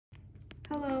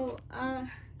Hello,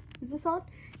 is this on?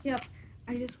 Yep.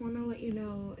 I just want to let you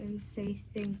know and say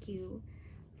thank you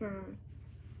for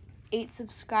 8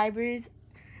 subscribers.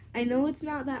 I know it's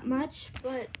not that much,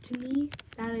 but to me,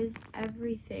 that is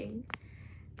everything.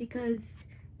 Because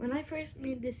when I first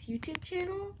made this YouTube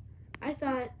channel, I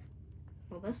thought,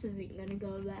 well, this isn't gonna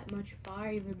go that much far,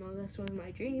 even though this was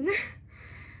my dream.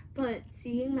 But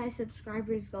seeing my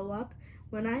subscribers go up,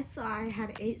 when I saw I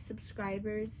had 8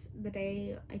 subscribers the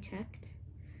day I checked,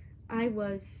 I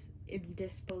was in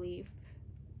disbelief.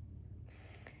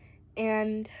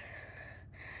 And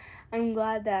I'm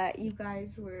glad that you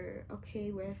guys were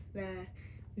okay with the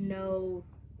no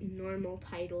normal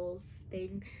titles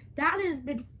thing. That has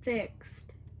been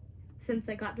fixed since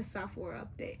I got the software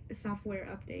update.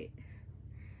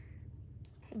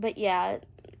 But yeah,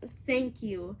 thank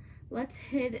you. Let's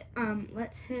hit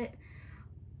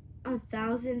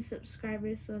 1,000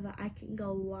 subscribers so that I can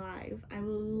go live. I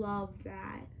would love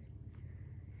that.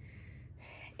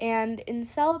 And in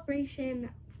celebration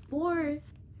for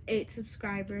 8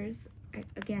 subscribers,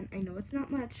 again, I know it's not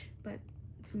much, but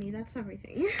to me that's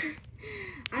everything.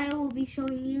 I will be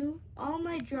showing you all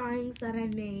my drawings that I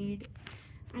made.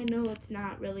 I know it's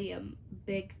not really a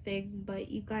big thing, but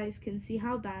you guys can see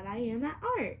how bad I am at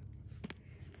art.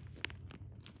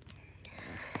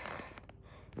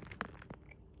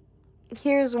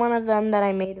 Here's one of them that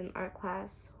I made in art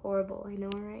class. Horrible, I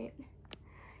know, right?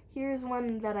 Here's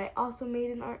one that I also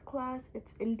made in art class.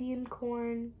 It's Indian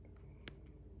corn.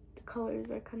 The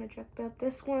colors are kind of jacked up.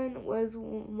 This one was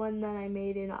one that I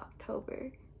made in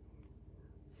October.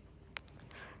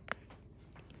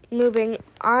 Moving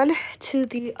on to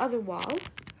the other wall.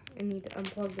 I need to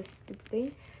unplug this stupid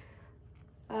thing.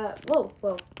 Whoa.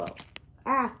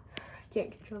 Ah, I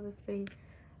can't control this thing.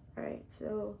 Alright,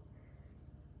 so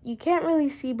you can't really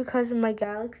see because of my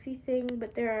galaxy thing,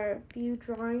 but there are a few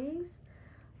drawings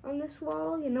on this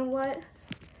wall. You know what?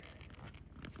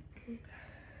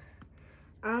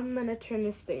 I'm gonna turn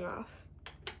this thing off.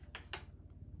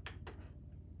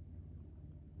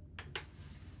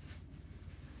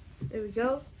 There we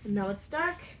go. And now it's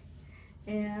dark.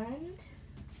 And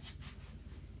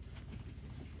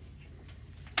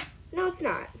no, it's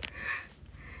not.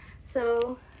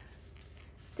 So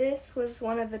this was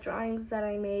one of the drawings that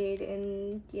I made,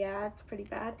 and yeah, it's pretty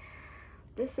bad.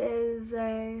 This is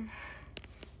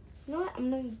you know what? I'm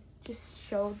gonna just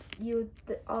show you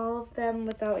all of them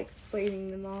without explaining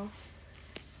them all.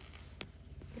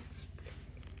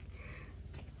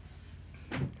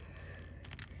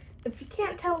 If you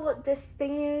can't tell what this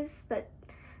thing is that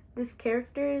this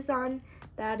character is on,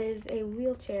 that is a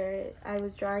wheelchair. I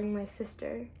was drawing my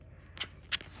sister.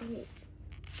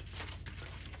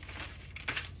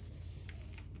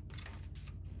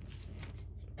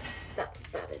 That's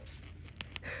what that is.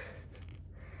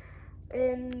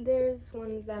 And there's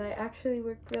one that I actually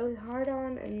worked really hard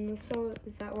on, and so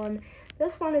is that one.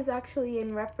 This one is actually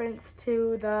in reference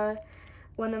to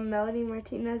one of Melanie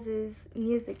Martinez's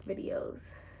music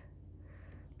videos,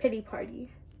 Pity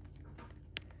Party.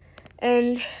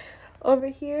 And over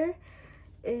here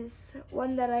is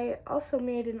one that I also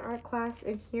made in art class,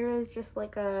 and here is just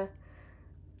like a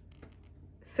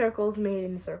circles made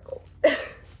in circles.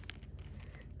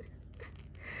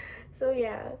 So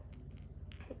yeah,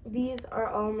 these are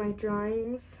all my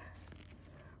drawings.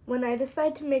 When I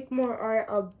decide to make more art,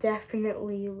 I'll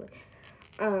definitely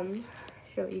show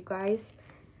you guys.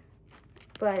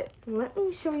 But let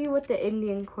me show you what the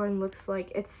Indian corn looks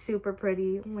like. It's super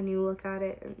pretty when you look at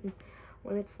it and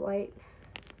when it's light.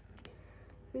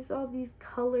 There's all these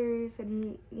colors,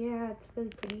 and yeah, it's really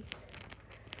pretty.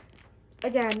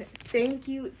 Again, thank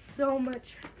you so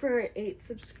much for 8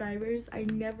 subscribers. I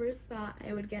never thought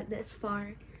I would get this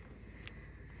far.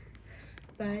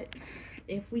 But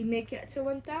if we make it to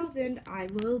 1,000, I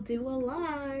will do a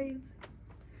live.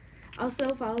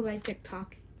 Also, follow my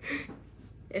TikTok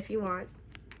if you want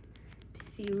to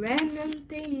see random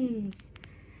things.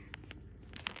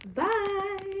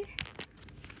 Bye.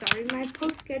 Sorry, my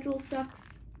post schedule sucks.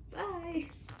 Bye.